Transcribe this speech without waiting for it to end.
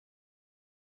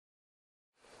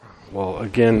Well,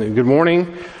 again, good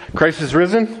morning. Christ is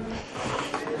risen.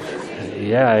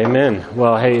 Yeah, amen.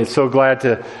 Well, hey, it's so glad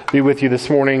to be with you this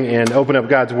morning and open up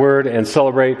God's Word and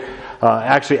celebrate.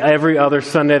 Actually, every other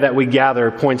Sunday that we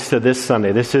gather points to this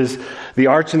Sunday. This is the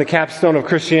arch and the capstone of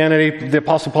Christianity. The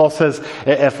Apostle Paul says,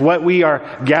 if what we are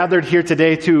gathered here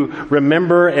today to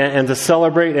remember and to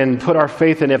celebrate and put our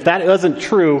faith in, if that isn't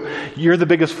true, you're the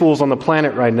biggest fools on the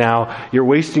planet right now. You're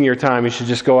wasting your time. You should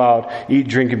just go out, eat,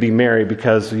 drink, and be merry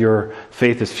because your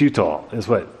faith is futile, is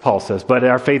what Paul says. But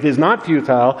our faith is not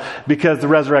futile because the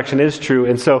resurrection is true.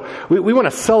 And so we want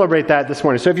to celebrate that this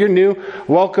morning. So if you're new,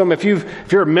 welcome. If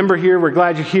you're a member here, we're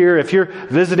glad you're here. If you're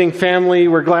visiting family,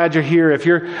 we're glad you're here. If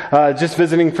you're just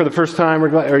visiting for the first time, we're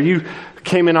glad, or you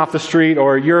came in off the street,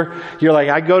 or you're like,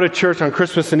 I go to church on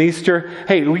Christmas and Easter.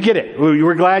 Hey, we get it.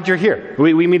 We're glad you're here.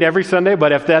 We meet every Sunday,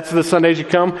 but if that's the Sundays you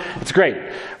come, it's great.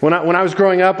 When I was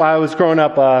growing up,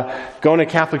 going to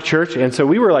Catholic church, and so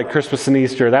we were like Christmas and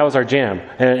Easter. That was our jam,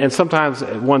 and sometimes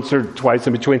once or twice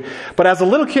in between. But as a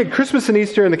little kid, Christmas and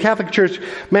Easter in the Catholic church,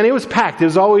 man, it was packed. It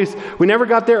was always, we never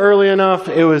got there early enough.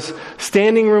 It was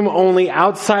standing room only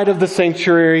outside of the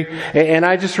sanctuary, and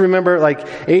I just remember like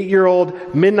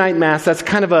 8-year-old midnight mass. That's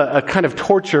kind of a kind of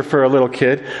torture for a little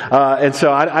kid. And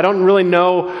so I don't really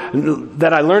know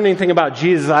that I learned anything about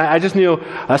Jesus. I just knew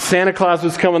Santa Claus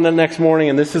was coming the next morning,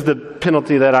 and this is the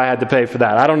penalty that I had to pay for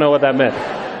that. I don't know what that meant.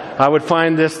 I would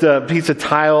find this piece of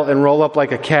tile and roll up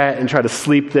like a cat and try to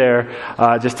sleep there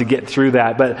just to get through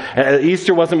that. But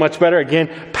Easter wasn't much better.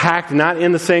 Again, packed, not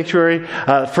in the sanctuary.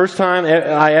 First time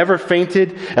I ever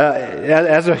fainted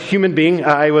as a human being.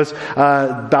 I was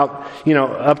about,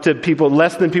 up to people,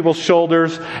 less than people's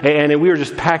shoulders. And we were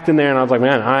just packed in there. And I was like,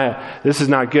 man, this is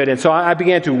not good. And so I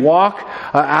began to walk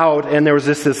out, and there was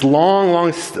this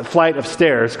long flight of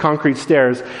stairs, concrete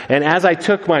stairs. And as I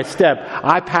took my step,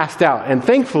 I passed out. And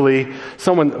thankfully,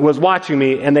 someone was watching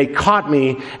me, and they caught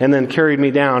me and then carried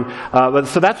me down.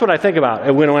 So that's what I think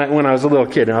about when I was a little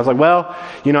kid. And I was like, well,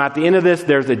 at the end of this,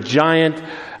 there's a giant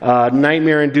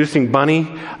nightmare-inducing bunny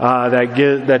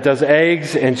that does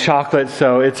eggs and chocolate.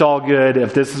 So it's all good.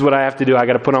 If this is what I have to do, I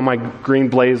got to put on my green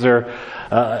blazer.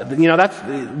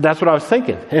 That's what I was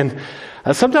thinking. And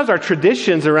sometimes our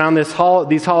traditions around these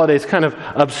holidays kind of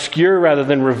obscure rather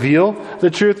than reveal the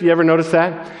truth. You ever notice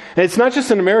that? And it's not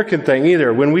just an American thing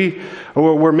either. When we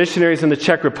were missionaries in the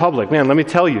Czech Republic, man, let me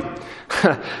tell you.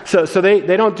 So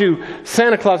they don't do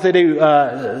Santa Claus, they do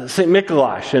St.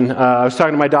 Mikuláš. And I was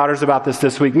talking to my daughters about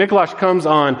this week. Mikuláš comes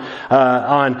on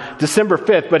December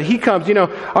 5th, but he comes,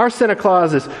 our Santa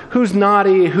Claus is who's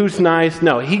naughty, who's nice.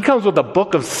 No, he comes with a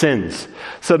book of sins.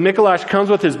 So Mikuláš comes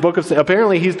with his book of sins.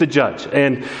 Apparently he's the judge.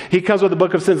 And he comes with the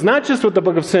book of sins. Not just with the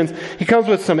book of sins, he comes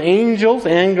with some angels,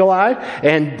 angelai,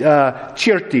 and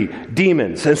čerti,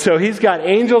 demons. And so he's got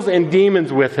angels and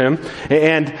demons with him.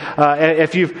 And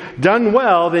if you've done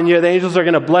well, then the angels are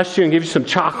going to bless you and give you some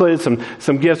chocolate,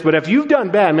 some gifts. But if you've done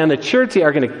bad, man, the čerti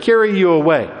are going to carry you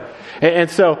away.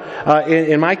 And so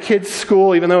in my kids'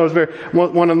 school, even though it was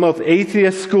one of the most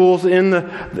atheist schools in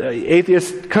the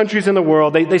atheist countries in the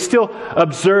world, they still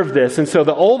observe this. And so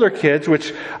the older kids,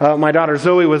 which my daughter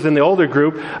Zoe was in the older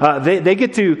group,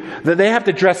 they have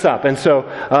to dress up. And so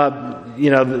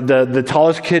the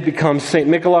tallest kid becomes St.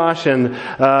 Mikuláš,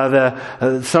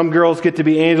 and some girls get to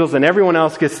be angels, and everyone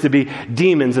else gets to be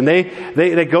demons. And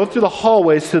they go through the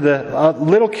hallways to the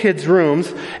little kids'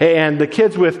 rooms, and the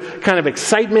kids with kind of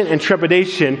excitement and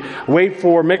trepidation wait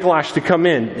for Mikuláš to come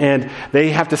in, and they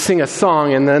have to sing a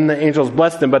song, and then the angels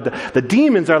bless them. But the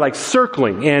demons are like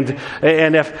circling, and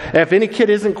if any kid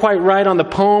isn't quite right on the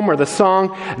poem or the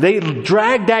song, they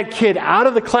drag that kid out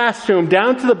of the classroom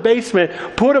down to the basement,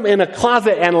 put him in a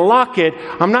closet and lock it.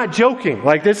 I'm not joking.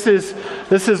 Like this is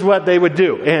what they would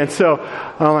do. And so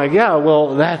I'm like, yeah,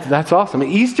 well that's awesome.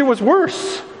 Easter was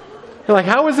worse. You're like,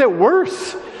 how is it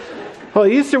worse? Well,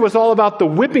 Easter was all about the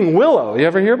whipping willow. You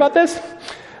ever hear about this?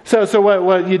 So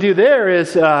what you do there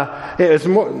is it's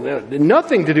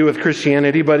nothing to do with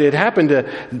Christianity, but it happened to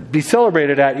be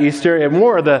celebrated at Easter, and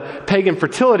more of the pagan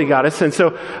fertility goddess. And so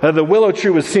the willow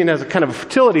tree was seen as a kind of a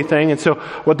fertility thing. And so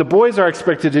what the boys are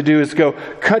expected to do is go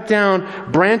cut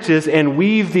down branches and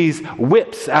weave these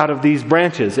whips out of these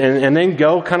branches, and then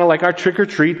go kind of like our trick or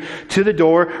treat to the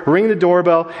door, ring the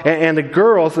doorbell, and the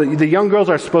girls, the young girls,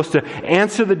 are supposed to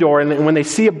answer the door. And when they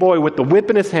see a boy with the whip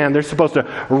in his hand, they're supposed to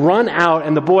run out,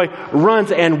 and the boy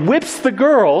runs and whips the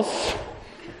girls,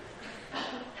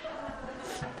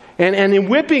 and in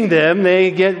whipping them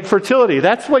they get fertility.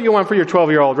 That's what you want for your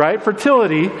 12-year-old, right?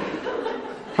 Fertility.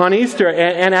 on Easter.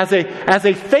 And as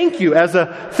a thank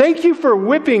you for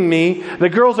whipping me, the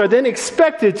girls are then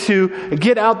expected to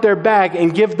get out their bag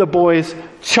and give the boys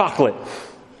chocolate.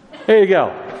 There you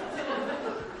go.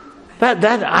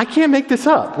 That I can't make this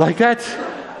up. Like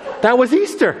that was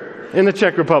Easter in the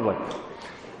Czech Republic.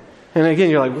 And again,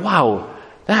 you're like, wow,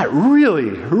 that really,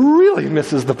 really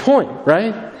misses the point,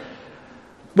 right?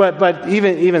 But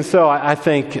even so, I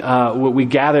think we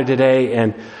gather today,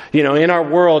 and in our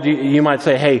world, you might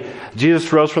say, "Hey,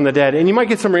 Jesus rose from the dead," and you might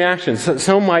get some reactions.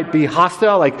 Some might be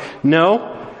hostile, like,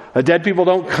 "No, dead people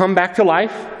don't come back to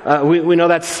life." We know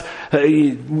that's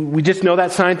we just know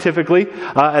that scientifically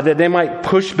that they might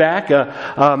push back,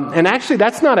 and actually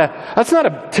that's not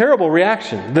a terrible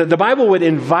reaction. The Bible would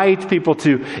invite people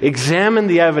to examine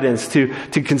the evidence, to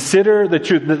consider the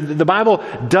truth. The Bible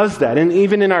does that, and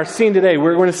even in our scene today,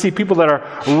 we're going to see people that are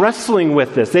wrestling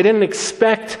with this. They didn't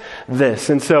expect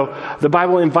this, and so the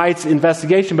Bible invites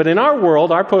investigation. But in our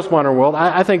world, our postmodern world,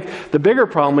 I think the bigger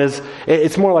problem is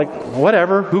it's more like,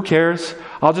 whatever, who cares?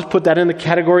 I'll just put that in the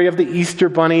category of the Easter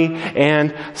Bunny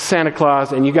and Santa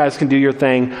Claus, and you guys can do your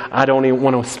thing. I don't even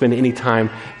want to spend any time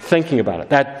thinking about it.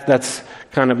 That's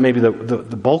kind of maybe the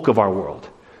bulk of our world.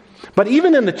 But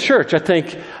even in the church, I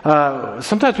think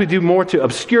sometimes we do more to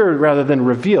obscure rather than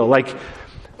reveal. Like,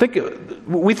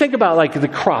 we think about like the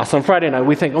cross on Friday night.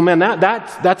 We think, oh man,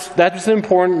 that's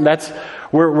important. That's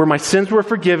where my sins were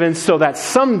forgiven, so that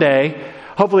someday,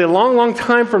 hopefully a long, long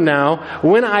time from now,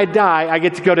 when I die, I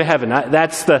get to go to heaven.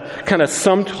 That's the kind of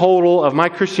sum total of my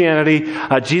Christianity.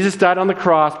 Jesus died on the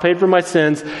cross, paid for my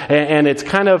sins, and it's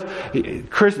kind of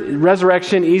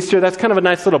resurrection, Easter. That's kind of a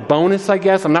nice little bonus, I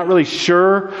guess. I'm not really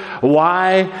sure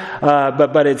why,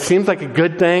 but it seems like a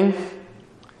good thing.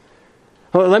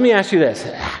 Well, let me ask you this.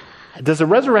 Does the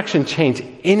resurrection change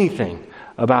anything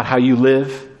about how you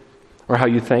live or how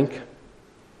you think?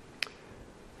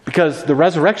 Because the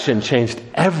resurrection changed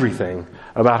everything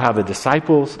about how the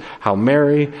disciples, how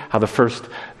Mary, how the first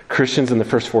Christians in the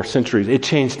first 4 centuries, it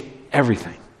changed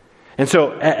everything. And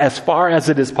so as far as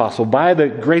it is possible, by the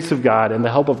grace of God and the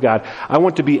help of God, I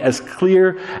want to be as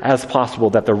clear as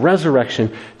possible that the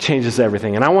resurrection changes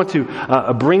everything. And I want to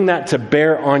bring that to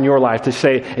bear on your life, to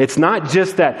say it's not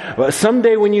just that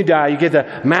someday when you die, you get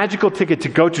the magical ticket to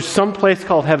go to some place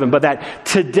called heaven, but that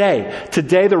today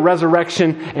the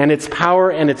resurrection and its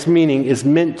power and its meaning is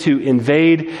meant to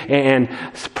invade and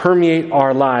permeate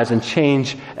our lives and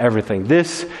change everything.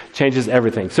 This changes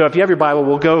everything. So if you have your Bible,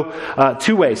 we'll go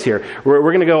 2 ways here. We're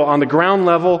going to go on the ground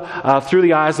level through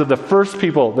the eyes of the first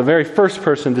people, the very first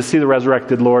person to see the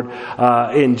resurrected Lord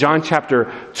in John chapter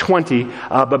 20.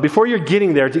 But before you're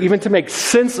getting there, to make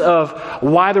sense of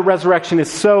why the resurrection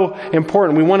is so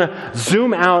important, we want to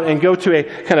zoom out and go to a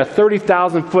kind of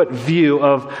 30,000-foot view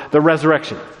of the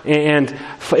resurrection. And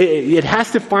it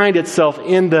has to find itself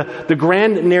in the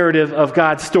grand narrative of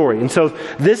God's story. And so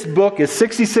this book is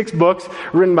 66 books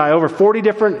written by over 40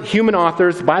 different human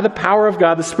authors by the power of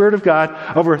God, the Spirit of God,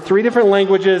 over 3 different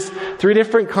languages, 3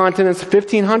 different continents,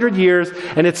 1,500 years,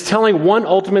 and it's telling one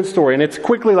ultimate story. And it's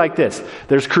quickly like this.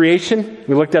 There's creation.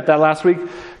 We looked at that last week.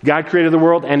 God created the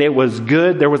world, and it was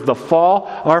good. There was the fall.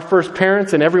 Our first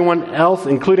parents and everyone else,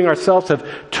 including ourselves, have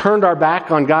turned our back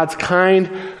on God's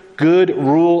kind, good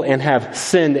rule and have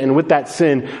sinned. And with that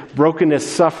sin, brokenness,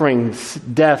 suffering,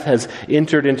 death has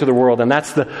entered into the world. And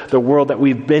that's the world that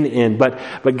we've been in. But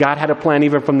God had a plan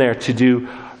even from there to do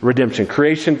redemption.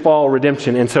 Creation, fall,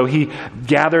 redemption. And so he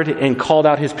gathered and called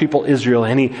out his people Israel,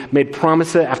 and he made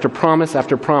promise after promise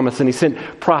after promise, and he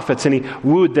sent prophets, and he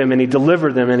wooed them, and he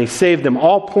delivered them, and he saved them,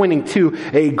 all pointing to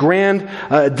a grand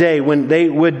day when they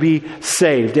would be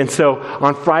saved. And so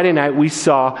on Friday night, we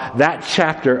saw that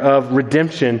chapter of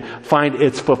redemption find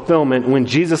its fulfillment when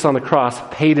Jesus on the cross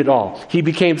paid it all. He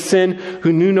became sin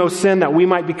who knew no sin, that we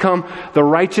might become the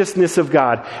righteousness of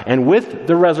God. And with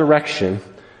the resurrection,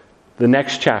 the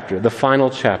next chapter, the final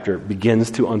chapter,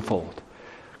 begins to unfold.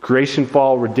 Creation,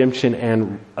 fall, redemption,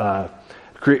 and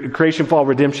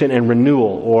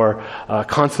renewal, or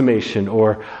consummation,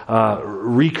 or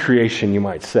recreation, you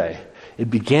might say. It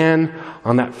began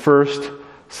on that first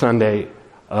Sunday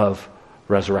of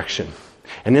resurrection.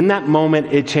 And in that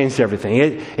moment, it changed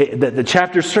everything. The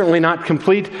chapter's certainly not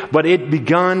complete, but it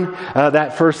begun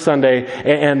that first Sunday.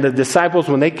 And the disciples,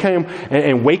 when they came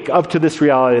and wake up to this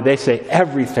reality, they say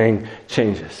everything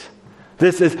changes.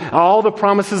 This is all the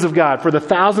promises of God for the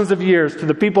thousands of years to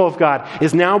the people of God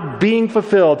is now being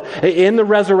fulfilled in the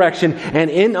resurrection and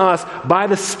in us by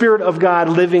the Spirit of God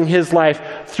living his life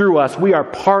through us. We are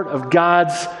part of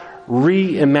God's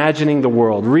reimagining the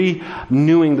world,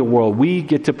 renewing the world. We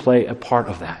get to play a part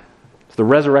of that. So the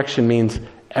resurrection means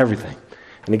everything.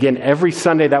 And again, every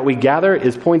Sunday that we gather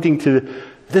is pointing to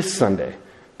this Sunday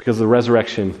because the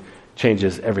resurrection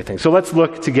changes everything. So let's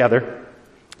look together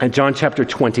at John chapter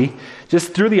 20,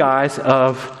 just through the eyes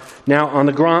of, now on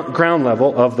the ground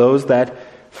level, of those that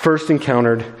first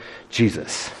encountered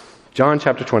Jesus. John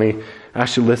chapter 20,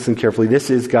 actually listen carefully. This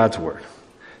is God's word.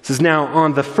 It says, now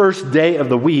on the first day of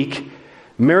the week,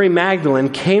 Mary Magdalene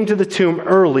came to the tomb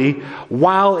early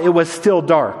while it was still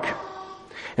dark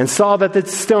and saw that the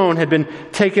stone had been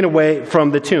taken away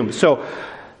from the tomb. So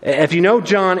if you know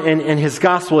John and his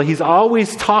gospel, he's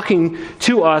always talking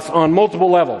to us on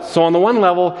multiple levels. So on the one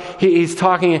level, he's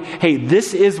talking, hey,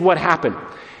 this is what happened.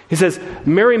 He says,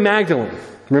 Mary Magdalene,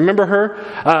 remember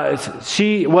her?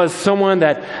 She was someone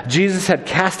that Jesus had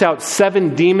cast out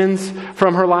 7 demons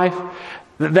from her life.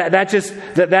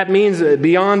 That means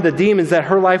beyond the demons that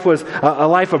her life was a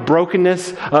life of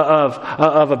brokenness,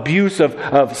 of abuse,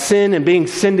 of sin and being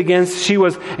sinned against. She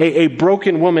was a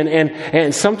broken woman.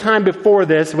 And sometime before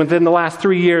this, within the last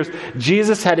 3 years,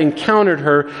 Jesus had encountered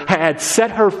her, had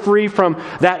set her free from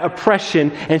that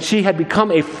oppression, and she had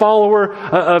become a follower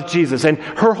of Jesus. And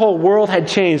her whole world had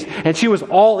changed, and she was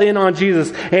all in on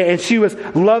Jesus, and she was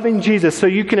loving Jesus. So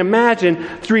you can imagine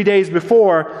 3 days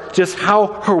before just how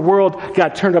her world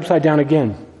got turned upside down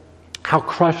again. How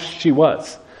crushed she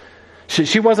was.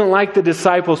 She wasn't like the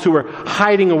disciples who were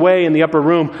hiding away in the upper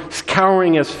room,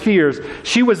 cowering as fears.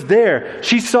 She was there.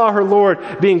 She saw her Lord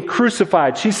being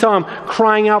crucified. She saw him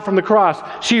crying out from the cross.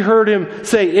 She heard him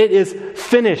say, "It is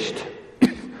finished."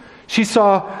 She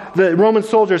saw the Roman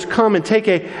soldiers come and take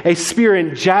a spear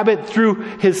and jab it through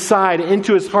his side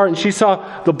into his heart. And she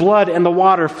saw the blood and the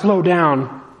water flow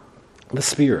down the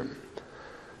spear.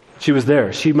 She was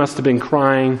there. She must have been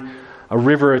crying a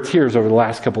river of tears over the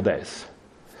last couple days.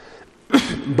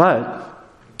 But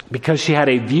because she had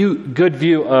a good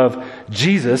view of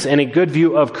Jesus and a good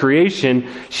view of creation,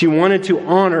 she wanted to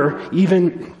honor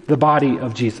even the body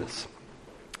of Jesus.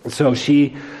 So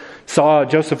she saw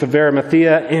Joseph of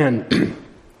Arimathea and,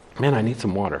 man, I need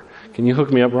some water. Can you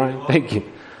hook me up, Ryan? Thank you.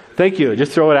 Thank you.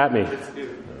 Just throw it at me.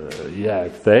 Yeah,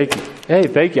 thank you. Hey,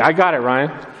 thank you. I got it,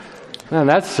 Ryan. Man,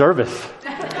 that's service.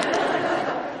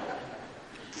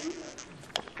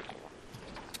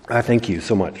 I thank you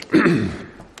so much.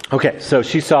 Okay, so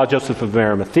she saw Joseph of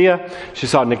Arimathea. She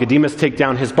saw Nicodemus take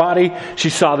down his body. She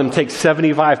saw them take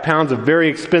 75 pounds of very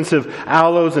expensive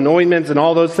aloes and ointments and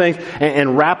all those things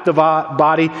and wrap the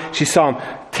body. She saw him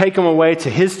take him away to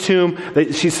his tomb.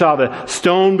 She saw the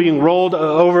stone being rolled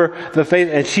over the face,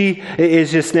 and she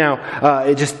is just now,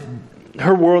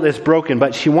 her world is broken,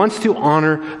 but she wants to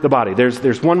honor the body.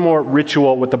 There's one more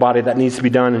ritual with the body that needs to be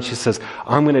done, and she says,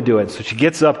 I'm going to do it. So she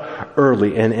gets up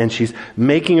early, and she's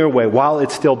making her way while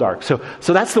it's still dark. So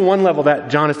that's the one level that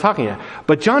John is talking at.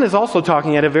 But John is also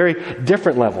talking at a very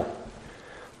different level.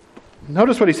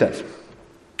 Notice what he says.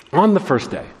 On the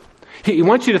first day. He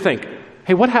wants you to think,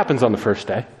 hey, what happens on the first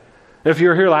day? If you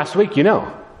were here last week, you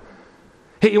know.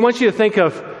 He wants you to think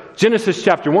of Genesis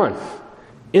chapter 1.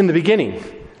 In the beginning,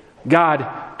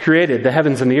 God created the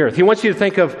heavens and the earth. He wants you to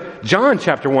think of John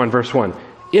chapter 1, verse 1.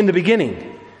 In the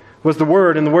beginning was the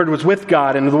Word, and the Word was with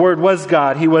God, and the Word was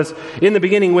God. He was in the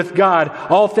beginning with God.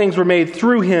 All things were made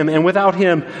through Him, and without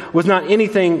Him was not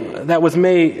anything that was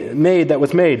made that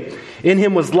was made. In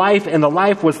Him was life, and the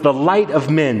life was the light of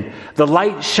men. The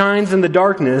light shines in the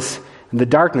darkness, and the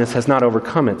darkness has not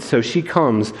overcome it. So she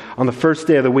comes on the first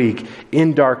day of the week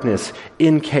in darkness,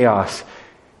 in chaos,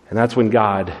 and that's when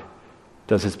God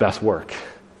does His best work,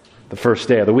 the first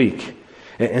day of the week.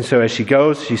 And so as she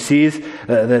goes, she sees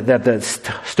that the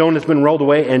stone has been rolled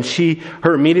away, and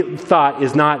her immediate thought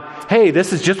is not, hey,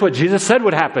 this is just what Jesus said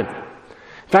would happen.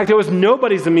 In fact, it was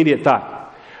nobody's immediate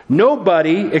thought.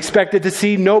 Nobody expected to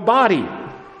see no body.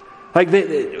 Like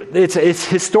it's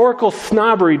historical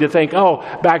snobbery to think, oh,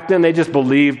 back then they just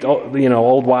believed,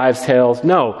 old wives' tales.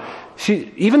 No.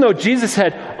 Even though Jesus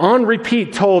had on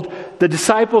repeat told the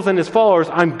disciples and his followers,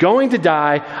 I'm going to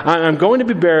die, I'm going to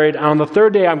be buried, on the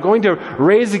third day I'm going to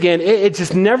raise again, it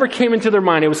just never came into their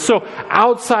mind. It was so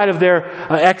outside of their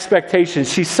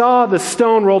expectations. She saw the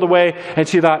stone rolled away and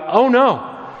she thought, oh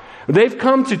no, they've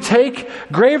come to take,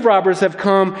 grave robbers have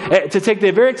come to take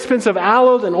the very expensive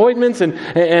aloes and ointments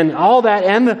and all that,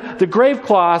 and the grave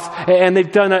cloths, and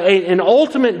they've done an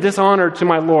ultimate dishonor to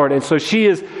my Lord. And so she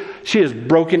is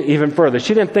broken even further.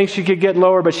 She didn't think she could get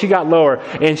lower, but she got lower,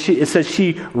 and it says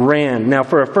she ran. Now,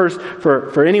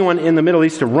 for anyone in the Middle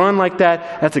East to run like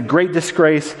that, that's a great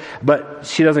disgrace, but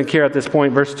she doesn't care at this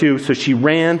point. Verse 2, so she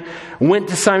ran, went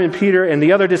to Simon Peter and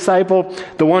the other disciple,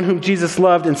 the one whom Jesus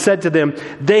loved, and said to them,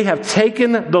 they have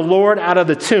taken the Lord out of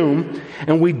the tomb,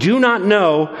 and we do not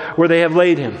know where they have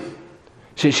laid him.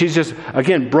 She's just,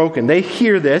 again, broken. They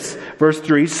hear this, verse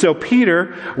 3. So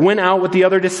Peter went out with the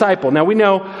other disciple. Now we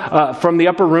know from the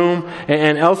upper room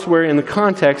and elsewhere in the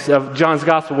context of John's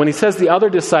gospel, when he says the other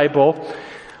disciple,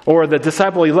 or the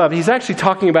disciple he loved, he's actually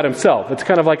talking about himself. It's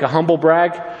kind of like a humble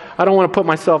brag. I don't want to put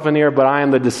myself in here, but I am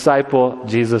the disciple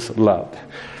Jesus loved.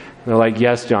 And they're like,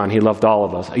 yes, John, he loved all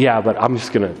of us. Yeah, but I'm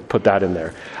just going to put that in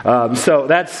there. So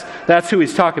that's who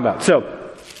he's talking about. So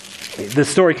the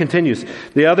story continues.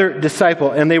 The other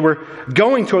disciple, and they were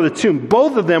going toward the tomb.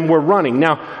 Both of them were running.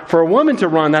 Now, for a woman to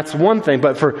run, that's one thing.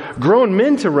 But for grown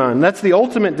men to run, that's the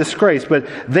ultimate disgrace. But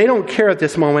they don't care at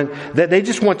this moment. That they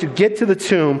just want to get to the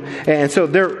tomb. And so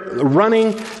they're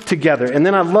running together. And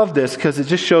then I love this because it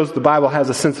just shows the Bible has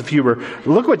a sense of humor.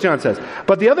 Look what John says.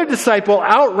 But the other disciple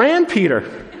outran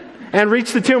Peter and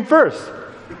reached the tomb first.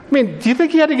 I mean, do you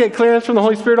think he had to get clearance from the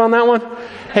Holy Spirit on that one?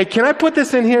 Hey, can I put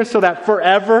this in here so that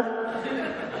forever,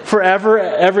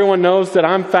 everyone knows that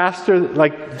I'm faster?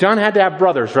 Like, John had to have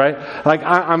brothers, right? Like,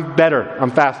 I'm better.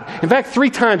 I'm faster. In fact, 3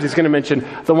 times he's going to mention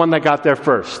the one that got there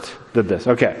first did this.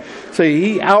 Okay. So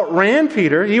he outran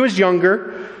Peter. He was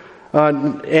younger.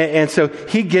 And so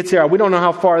he gets there. We don't know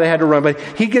how far they had to run, but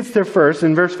he gets there first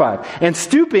in verse 5. And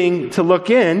stooping to look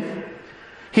in,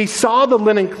 he saw the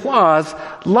linen cloths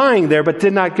lying there, but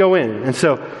did not go in. And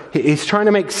so he's trying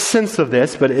to make sense of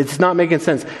this, but it's not making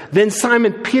sense. Then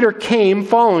Simon Peter came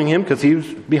following him, because he was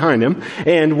behind him,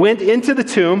 and went into the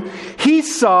tomb. He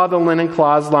saw the linen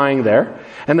cloths lying there,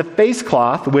 and the face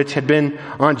cloth, which had been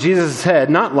on Jesus' head,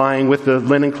 not lying with the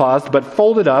linen cloths, but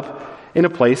folded up in a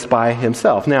place by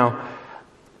himself. Now,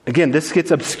 again, this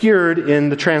gets obscured in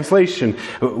the translation.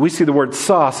 We see the word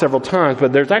saw several times,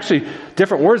 but there's actually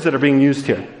different words that are being used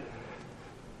here.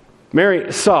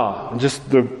 Mary saw, just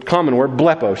the common word,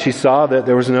 blepo. She saw that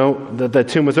there was that the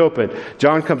tomb was open.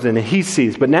 John comes in and he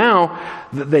sees. But now,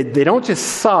 they don't just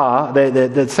saw.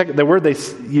 The word they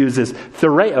use is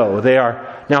theoreo. They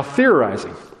are now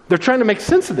theorizing. They're trying to make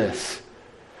sense of this.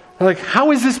 They're like,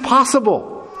 how is this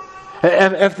possible?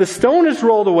 If the stone is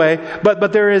rolled away,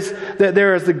 but there is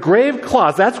the grave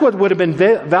cloths, that's what would have been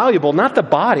valuable, not the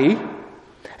body.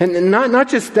 And not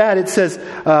just that, it says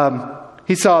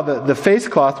he saw the face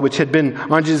cloth which had been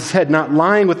on Jesus' head, not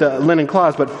lying with the linen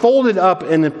cloths, but folded up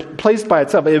and placed by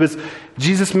itself. It was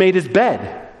Jesus made his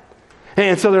bed.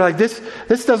 And so they're like, this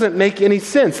doesn't make any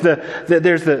sense.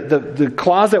 There's the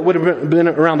claws that would have been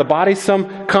around the body.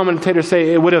 Some commentators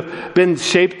say it would have been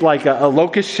shaped like a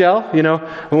locust shell. You know,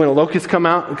 when a locust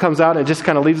comes out and just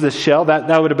kind of leaves this shell,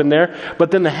 that would have been there.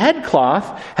 But then the head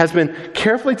cloth has been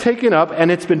carefully taken up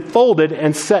and it's been folded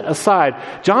and set aside.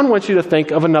 John wants you to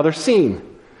think of another scene.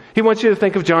 He wants you to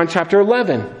think of John chapter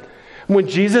 11. When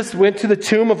Jesus went to the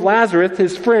tomb of Lazarus,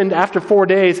 his friend, after 4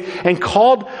 days, and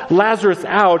called Lazarus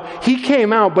out, he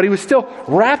came out, but he was still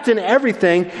wrapped in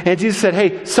everything, and Jesus said,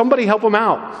 hey, somebody help him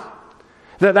out.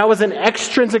 That was an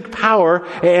extrinsic power,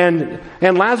 and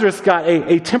Lazarus got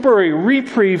a temporary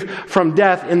reprieve from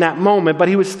death in that moment, but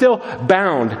he was still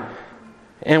bound.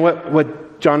 And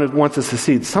what John wants us to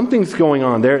see, something's going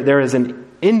on. There is an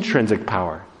intrinsic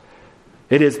power.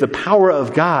 It is the power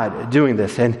of God doing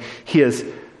this, and He is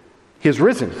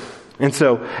risen. And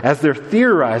so, as they're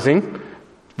theorizing,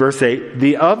 verse 8,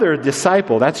 the other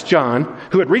disciple, that's John,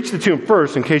 who had reached the tomb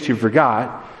first, in case you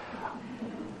forgot,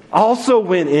 also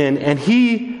went in and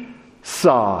he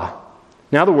saw.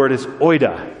 Now the word is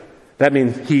oida. That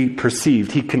means he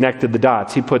perceived, he connected the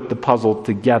dots, he put the puzzle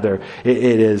together. It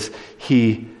is,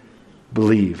 he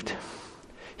believed.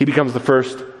 He becomes the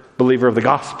first believer of the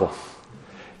gospel.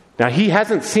 Now he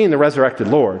hasn't seen the resurrected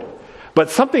Lord,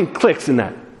 but something clicks in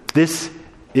that. This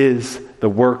is the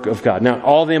work of God. Now,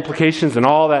 all the implications and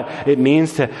all that it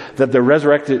means that the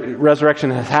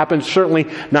resurrection has happened, certainly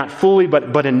not fully,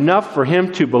 but enough for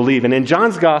him to believe. And in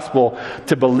John's gospel,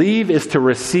 to believe is to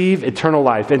receive eternal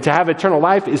life. And to have eternal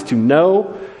life is to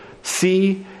know,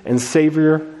 see, and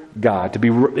savor God, to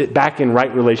be back in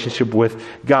right relationship with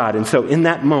God. And so in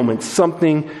that moment,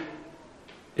 something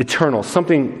eternal,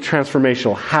 something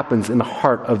transformational happens in the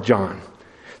heart of John.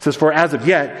 It says, for as of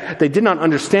yet, they did not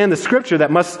understand the scripture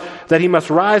that he must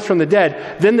rise from the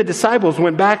dead. Then the disciples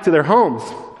went back to their homes.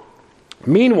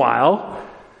 Meanwhile,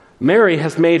 Mary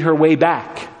has made her way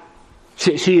back.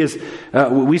 She is,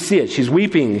 we see it. She's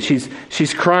weeping.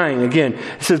 She's crying again.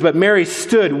 It says, but Mary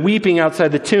stood weeping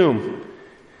outside the tomb.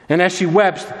 And as she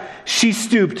wept, she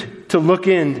stooped to look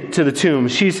into the tomb.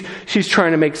 She's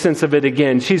trying to make sense of it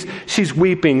again. She's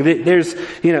weeping. There's,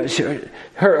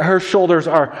 her shoulders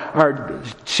are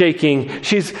shaking.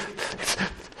 She's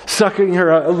sucking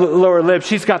her lower lip.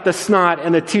 She's got the snot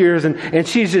and the tears, and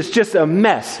she's just a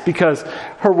mess because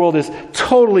her world is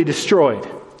totally destroyed.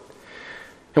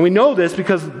 And we know this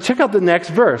because check out the next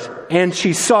verse. And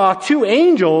she saw two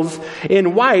angels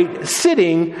in white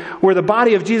sitting where the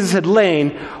body of Jesus had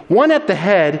lain, one at the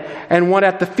head and one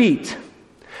at the feet.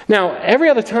 Now, every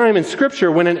other time in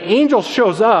Scripture, when an angel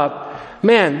shows up,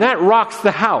 man, that rocks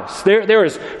the house. There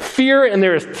is fear and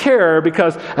there is terror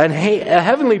because a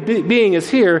heavenly being is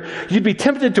here. You'd be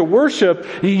tempted to worship.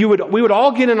 We would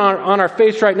all get on our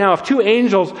face right now if two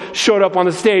angels showed up on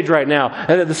the stage right now.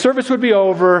 And the service would be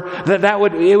over.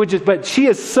 But she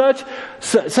is such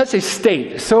a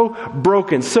state, so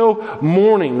broken, so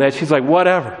mourning that she's like,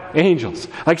 whatever, angels.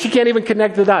 Like she can't even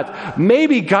connect the dots.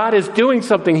 Maybe God is doing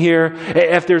something here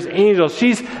if there's angels.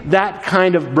 She's that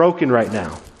kind of broken right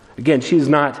now. Again, she's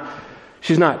not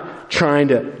trying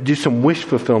to do some wish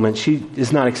fulfillment. She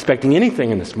is not expecting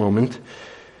anything in this moment.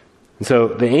 And so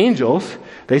the angels,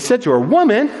 they said to her,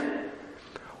 "Woman,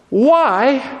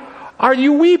 why are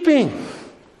you weeping?"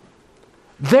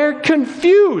 They're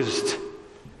confused.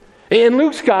 In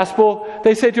Luke's gospel,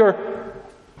 they say to her,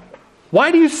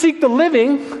 "Why do you seek the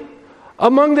living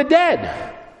among the dead?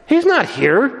 He's not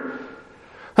here."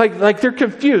 Like they're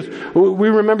confused. We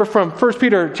remember from 1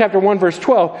 Peter chapter 1, verse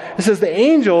 12, it says the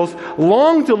angels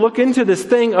long to look into this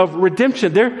thing of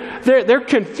redemption. They're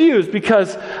confused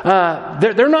because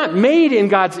they're not made in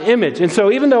God's image. And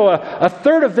so even though a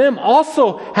third of them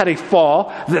also had a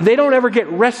fall, they don't ever get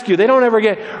rescued. They don't ever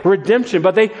get redemption.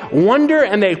 But they wonder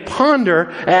and they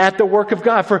ponder at the work of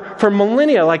God for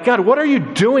millennia. Like, God, what are you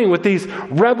doing with these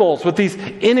rebels, with these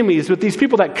enemies, with these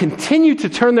people that continue to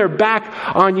turn their back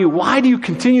on you? Why do you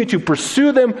continue to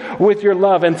pursue them with your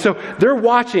love? And so they're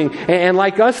watching, and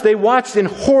like us, they watched in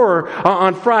horror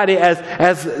on Friday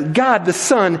as God the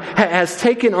Son has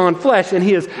taken on flesh and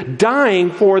he is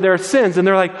dying for their sins. And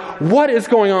they're like, what is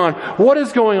going on? What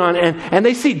is going on? And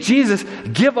they see Jesus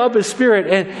give up his spirit,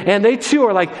 and they too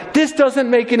are like, this doesn't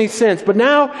make any sense. But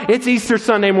now it's Easter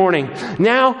Sunday morning.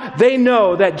 Now they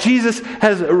know that Jesus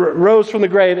has rose from the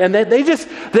grave, and that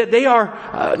they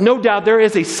are, no doubt there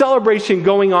is a celebration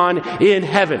going on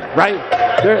in heaven, right?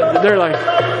 They're like,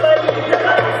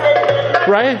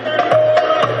 right?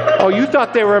 Oh, you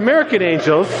thought they were American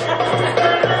angels?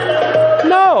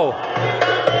 No.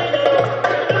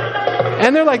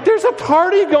 And they're like, there's a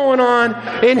party going on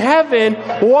in heaven.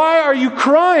 Why are you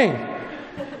crying?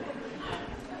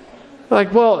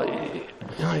 Like, well,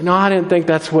 no, I didn't think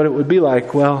that's what it would be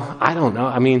like. Well, I don't know.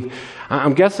 I mean,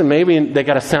 I'm guessing maybe they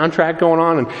got a soundtrack going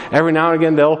on, and every now and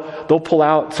again they'll pull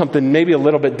out something maybe a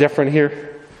little bit different here.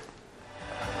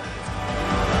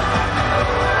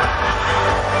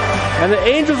 And the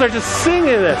angels are just singing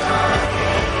this.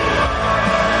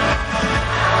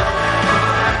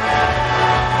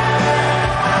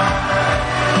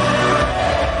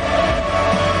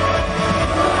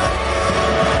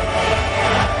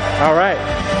 All right.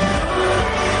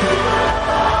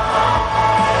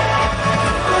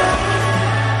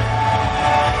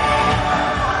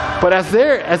 But as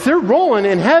they're rolling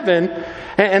in heaven,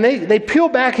 and they peel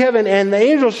back heaven, and the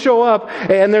angels show up,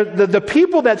 and they're the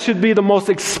people that should be the most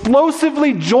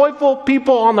explosively joyful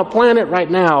people on the planet right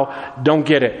now don't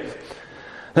get it.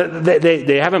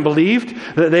 They haven't believed.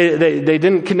 They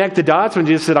didn't connect the dots when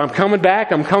Jesus said, I'm coming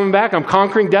back, I'm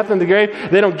conquering death and the grave.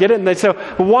 They don't get it, and they say,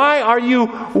 why are you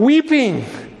weeping?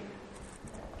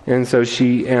 And so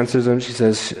she answers them.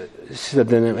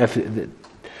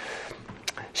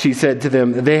 She said to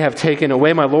them, they have taken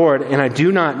away my Lord, and I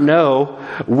do not know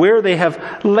where they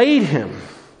have laid him.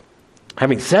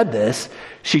 Having said this,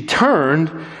 she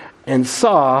turned and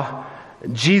saw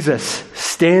Jesus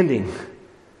standing,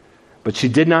 but she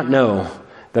did not know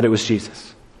that it was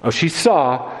Jesus. Oh, she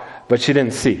saw, but she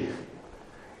didn't see.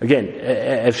 Again,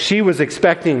 if she was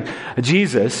expecting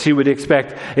Jesus, she would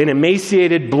expect an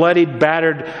emaciated, bloodied,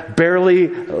 battered, barely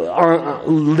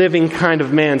living kind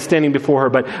of man standing before her.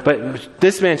 But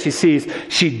this man she sees,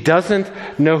 she doesn't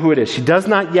know who it is. She does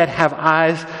not yet have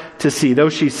eyes to see. Though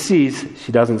she sees,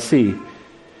 she doesn't see.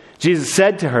 Jesus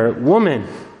said to her, "Woman,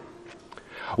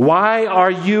 why are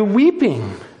you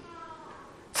weeping?"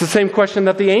 It's the same question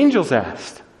that the angels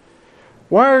asked.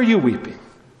 Why are you weeping?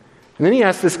 And then he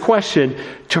asked this question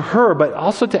to her, but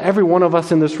also to every one of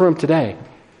us in this room today,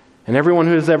 and everyone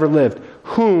who has ever lived.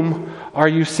 Whom are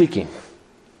you seeking?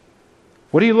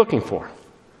 What are you looking for?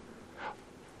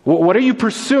 What are you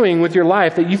pursuing with your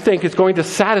life that you think is going to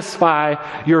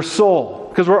satisfy your soul?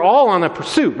 Because we're all on a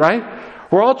pursuit, right?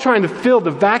 We're all trying to fill the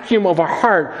vacuum of our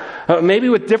heart, maybe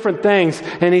with different things.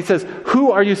 And he says, who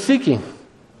are you seeking?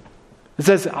 It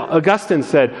says, Augustine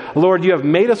said, Lord, you have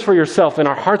made us for yourself, and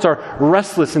our hearts are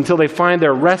restless until they find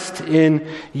their rest in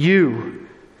you.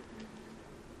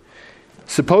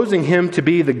 Supposing him to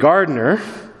be the gardener,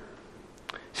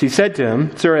 She said to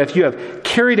him, "Sir, if you have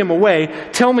carried him away,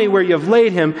 tell me where you have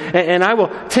laid him, and I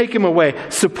will take him away,"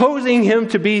 supposing him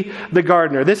to be the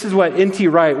gardener. This is what N.T.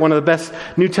 Wright, one of the best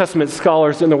New Testament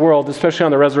scholars in the world, especially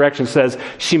on the resurrection, says.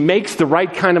 She makes the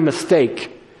right kind of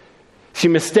mistake. She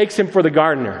mistakes him for the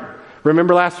gardener.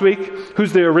 Remember last week?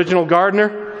 Who's the original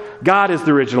gardener? God is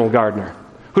the original gardener.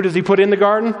 Who does he put in the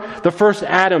garden? The first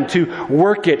Adam, to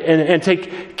work it and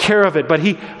take care of it. But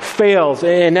he fails.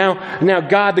 And now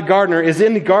God, the gardener, is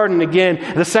in the garden again.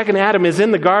 The second Adam is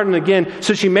in the garden again.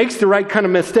 So she makes the right kind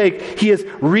of mistake. He is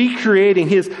recreating,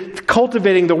 he is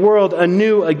cultivating the world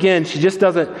anew again. She just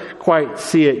doesn't quite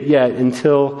see it yet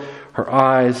until her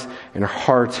eyes and her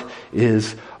heart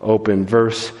is open.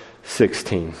 Verse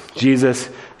 16. Jesus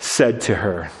said to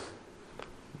her,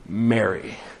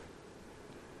 "Mary."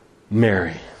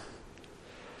 Mary.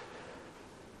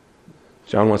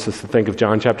 John wants us to think of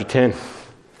John chapter 10.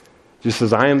 Jesus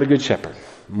says, "I am the good shepherd.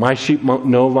 My sheep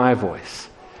know my voice,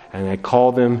 and I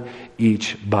call them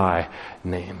each by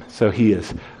name." So he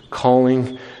is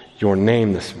calling your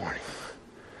name this morning.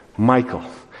 Michael,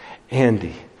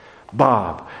 Andy,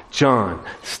 Bob, John,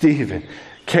 Stephen,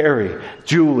 Carrie,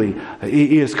 Julie.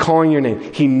 He is calling your name.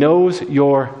 He knows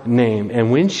your name.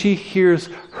 And when she hears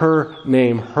her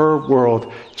name, her world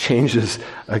changes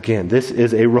again. This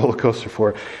is a roller coaster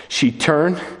for her. She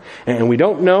turned, and we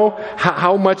don't know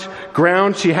how much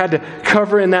ground she had to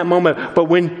cover in that moment. But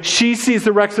when she sees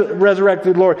the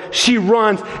resurrected Lord, she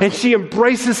runs and she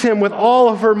embraces him with all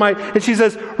of her might. And she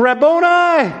says,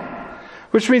 "Rabboni,"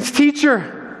 which means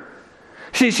teacher.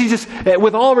 She just,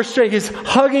 with all of her strength, is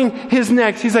hugging his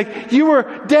neck. She's like, "You were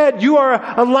dead. You are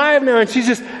alive now." And she's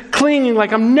just clinging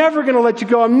like, "I'm never going to let you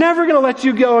go. I'm never going to let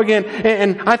you go again."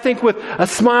 And I think with a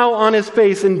smile on his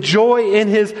face and joy in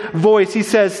his voice, he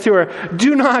says to her,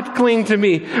 "Do not cling to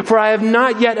me, for I have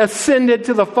not yet ascended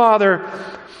to the Father."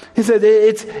 He said,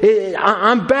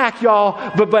 "I'm back, y'all,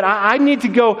 but I need to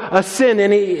go ascend."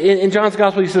 And in John's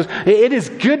Gospel, he says, "It is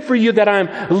good for you that I'm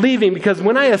leaving, because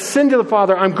when I ascend to the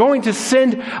Father, I'm going to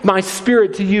send my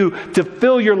Spirit to you to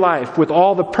fill your life with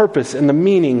all the purpose and the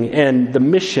meaning and the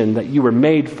mission that you were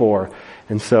made for."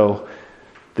 And so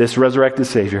this resurrected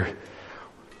Savior,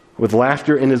 with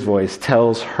laughter in his voice,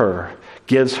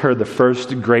 gives her the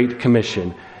first great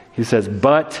commission. He says,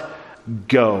 "But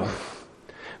go.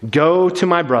 Go to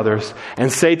my brothers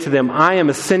and say to them, I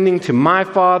am ascending to my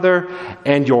Father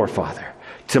and your Father,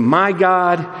 to my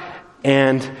God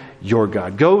and your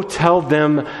God." Go tell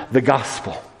them the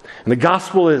gospel. And the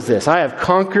gospel is this: I have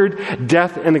conquered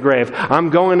death and the grave.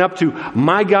 I'm going up to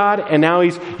my God, and now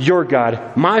he's your God.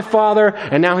 My Father,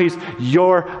 and now he's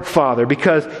your Father.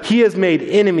 Because he has made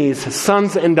enemies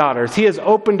sons and daughters. He has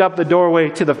opened up the doorway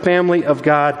to the family of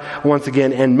God once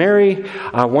again. And Mary,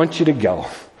 I want you to go.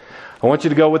 I want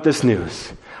you to go with this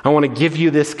news. I want to give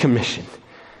you this commission.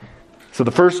 So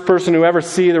the first person to ever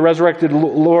see the resurrected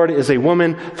Lord is a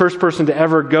woman. First person to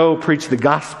ever go preach the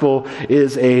gospel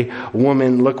is a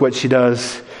woman. Look what she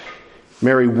does.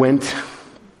 Mary went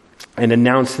and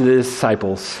announced to the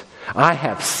disciples, "I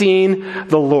have seen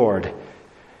the Lord,"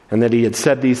 and that he had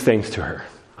said these things to her.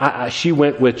 She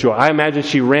went with joy. I imagine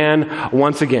she ran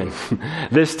once again.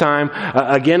 This time,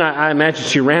 again, I imagine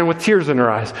she ran with tears in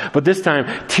her eyes. But this time,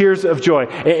 tears of joy.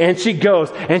 And she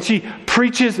goes and she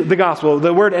preaches the gospel.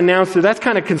 The word announcer, that's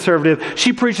kind of conservative.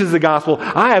 She preaches the gospel.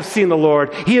 "I have seen the Lord.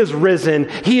 He is risen.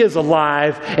 He is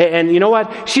alive." And you know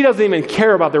what? She doesn't even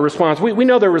care about their response. We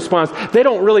know their response. They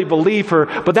don't really believe her.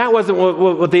 But that wasn't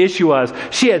what the issue was.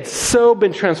 She had so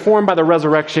been transformed by the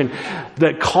resurrection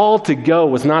that call to go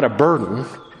was not a burden.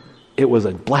 It was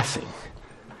a blessing.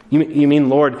 You mean,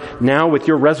 Lord, now with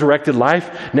your resurrected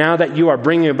life, now that you are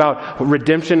bringing about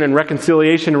redemption and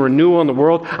reconciliation and renewal in the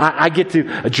world, I get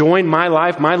to join my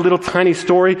life, my little tiny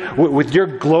story with your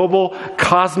global,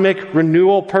 cosmic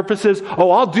renewal purposes? Oh,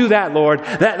 I'll do that, Lord.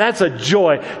 That's a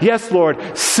joy. Yes, Lord,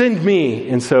 send me.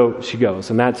 And so she goes.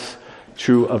 And that's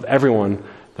true of everyone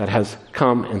that has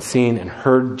come and seen and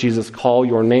heard Jesus call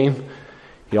your name.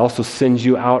 He also sends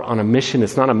you out on a mission.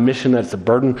 It's not a mission that's a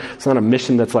burden. It's not a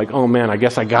mission that's like, "Oh man, I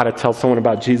guess I got to tell someone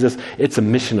about Jesus." It's a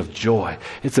mission of joy.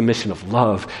 It's a mission of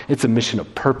love. It's a mission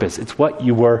of purpose. It's what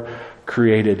you were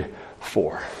created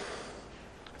for.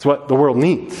 It's what the world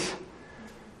needs.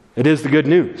 It is the good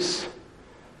news.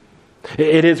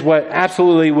 It is what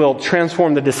absolutely will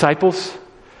transform the disciples.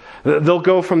 They'll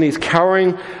go from these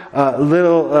cowering,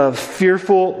 little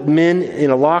fearful men in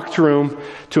a locked room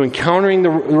to encountering the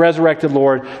resurrected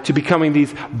Lord, to becoming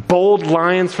these bold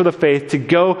lions for the faith, to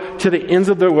go to the ends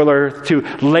of the earth, to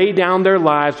lay down their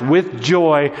lives with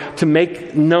joy to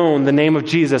make known the name of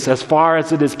Jesus as far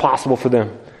as it is possible for them.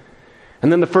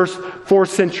 And then the first 4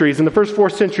 centuries,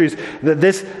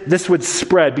 this would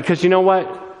spread, because you know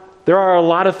what? There are a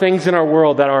lot of things in our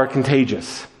world that are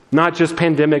contagious, not just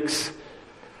pandemics.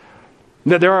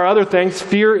 There are other things.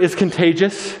 Fear is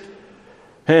contagious,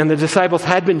 and the disciples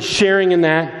had been sharing in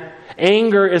that.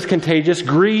 Anger is contagious.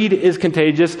 Greed is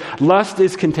contagious. Lust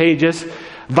is contagious.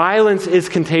 Violence is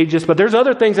contagious. But there's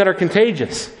other things that are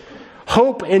contagious.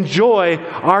 Hope and joy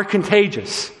are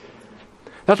contagious.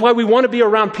 That's why we want to be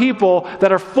around people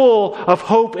that are full of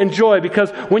hope and joy,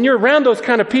 because when you're around those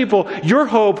kind of people, your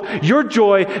hope, your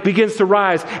joy begins to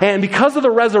rise. And because of the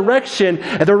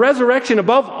resurrection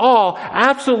above all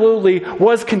absolutely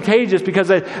was contagious, because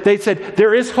they said,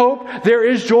 there is hope, there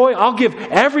is joy, I'll give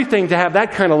everything to have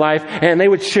that kind of life. And they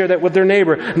would share that with their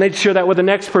neighbor, and they'd share that with the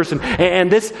next person.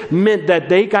 And this meant that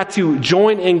they got to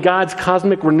join in God's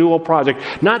cosmic renewal project.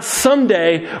 Not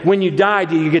someday when you die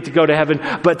do you get to go to heaven,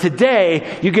 but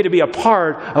today you get to be a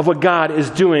part of what God is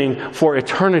doing for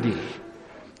eternity.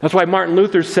 That's why Martin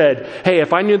Luther said, hey,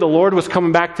 if I knew the Lord was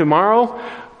coming back tomorrow,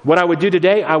 what I would do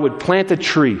today, I would plant a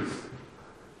tree.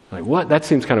 Like, what? That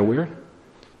seems kind of weird.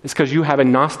 It's because you've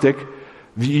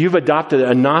adopted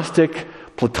a Gnostic,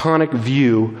 Platonic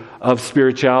view of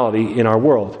spirituality in our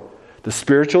world. The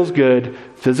spiritual's good,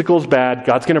 physical's bad,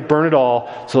 God's going to burn it all,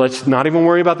 so let's not even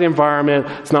worry about the environment,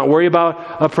 let's not worry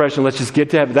about oppression, let's just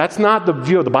get to heaven. That's not the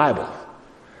view of the Bible.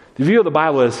 The view of the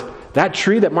Bible is that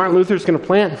tree that Martin Luther is going to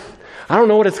plant, I don't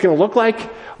know what it's going to look like,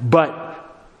 but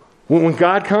when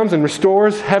God comes and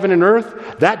restores heaven and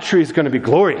earth, that tree is going to be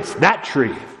glorious. That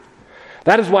tree.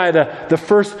 That is why the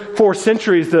first 4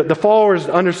 centuries, the followers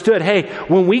understood, hey,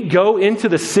 when we go into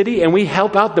the city and we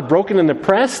help out the broken and the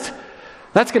oppressed,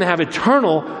 that's going to have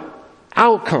eternal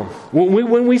outcome.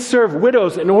 When we serve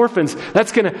widows and orphans,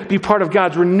 that's going to be part of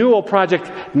God's renewal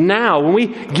project now. When we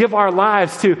give our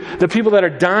lives to the people that are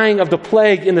dying of the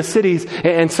plague in the cities,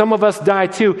 and some of us die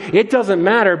too, it doesn't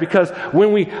matter, because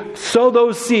when we sow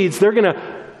those seeds, they're going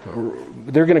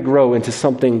to grow into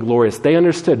something glorious. They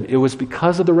understood it was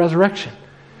because of the resurrection.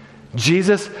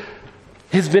 Jesus,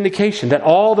 his vindication, that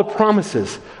all the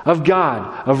promises of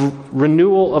God, of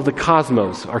renewal of the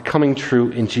cosmos, are coming true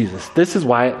in Jesus. This is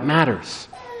why it matters.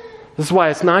 This is why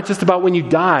it's not just about when you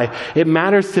die. It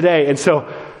matters today. And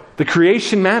so the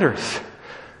creation matters.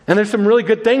 And there's some really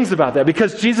good things about that,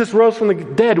 because Jesus rose from the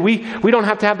dead. We don't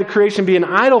have to have the creation be an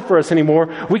idol for us anymore.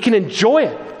 We can enjoy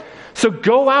it. So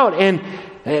go out and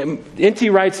N.T.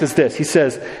 Wright says this. He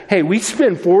says, hey,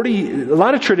 a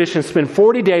lot of traditions spend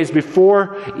 40 days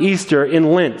before Easter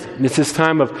in Lent. It's this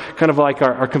time of kind of like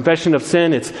our confession of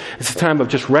sin. It's a time of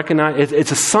just recognize.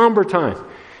 It's a somber time.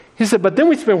 He said, but then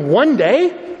we spend one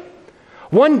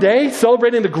day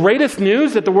celebrating the greatest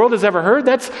news that the world has ever heard.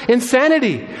 That's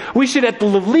insanity. We should at the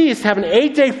least have an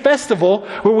 8-day festival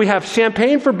where we have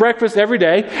champagne for breakfast every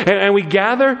day, and we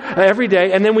gather every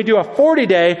day, and then we do a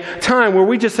 40-day time where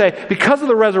we just say, because of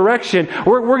the resurrection,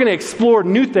 we're going to explore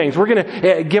new things. We're going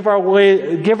to give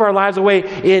our lives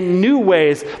away in new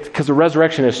ways, because the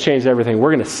resurrection has changed everything.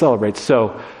 We're going to celebrate.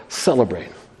 So celebrate.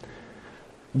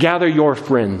 Gather your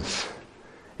friends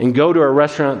and go to a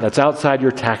restaurant that's outside your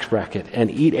tax bracket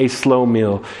and eat a slow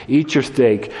meal. Eat your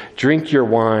steak, drink your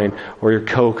wine or your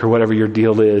Coke or whatever your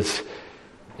deal is,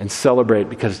 and celebrate,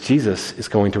 because Jesus is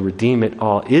going to redeem it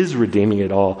all, is redeeming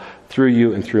it all through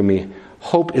you and through me.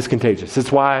 Hope is contagious.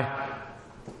 It's why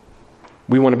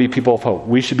we want to be people of hope.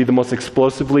 We should be the most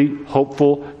explosively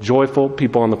hopeful, joyful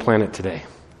people on the planet today.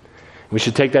 We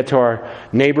should take that to our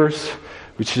neighbors.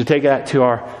 We should take that to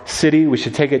our city. We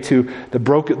should take it to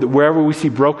wherever we see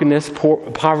brokenness,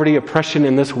 poverty, oppression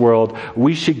in this world.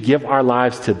 We should give our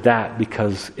lives to that,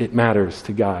 because it matters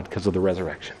to God because of the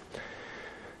resurrection.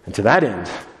 And to that end,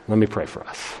 let me pray for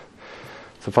us.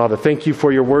 So, Father, thank you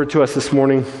for your word to us this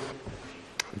morning.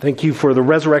 Thank you for the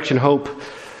resurrection hope.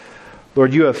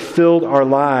 Lord, you have filled our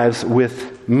lives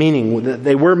with meaning.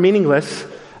 They were meaningless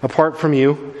apart from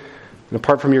you and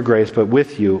apart from your grace, but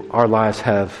with you, our lives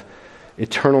have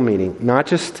eternal meaning, not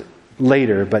just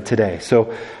later, but today.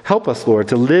 So help us, Lord,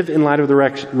 to live in light of the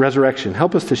resurrection.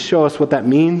 Help us to show us what that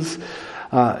means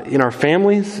in our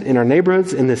families, in our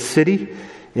neighborhoods, in this city,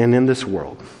 and in this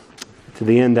world. To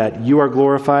the end that you are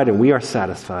glorified and we are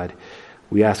satisfied.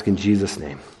 We ask in Jesus'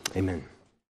 name. Amen.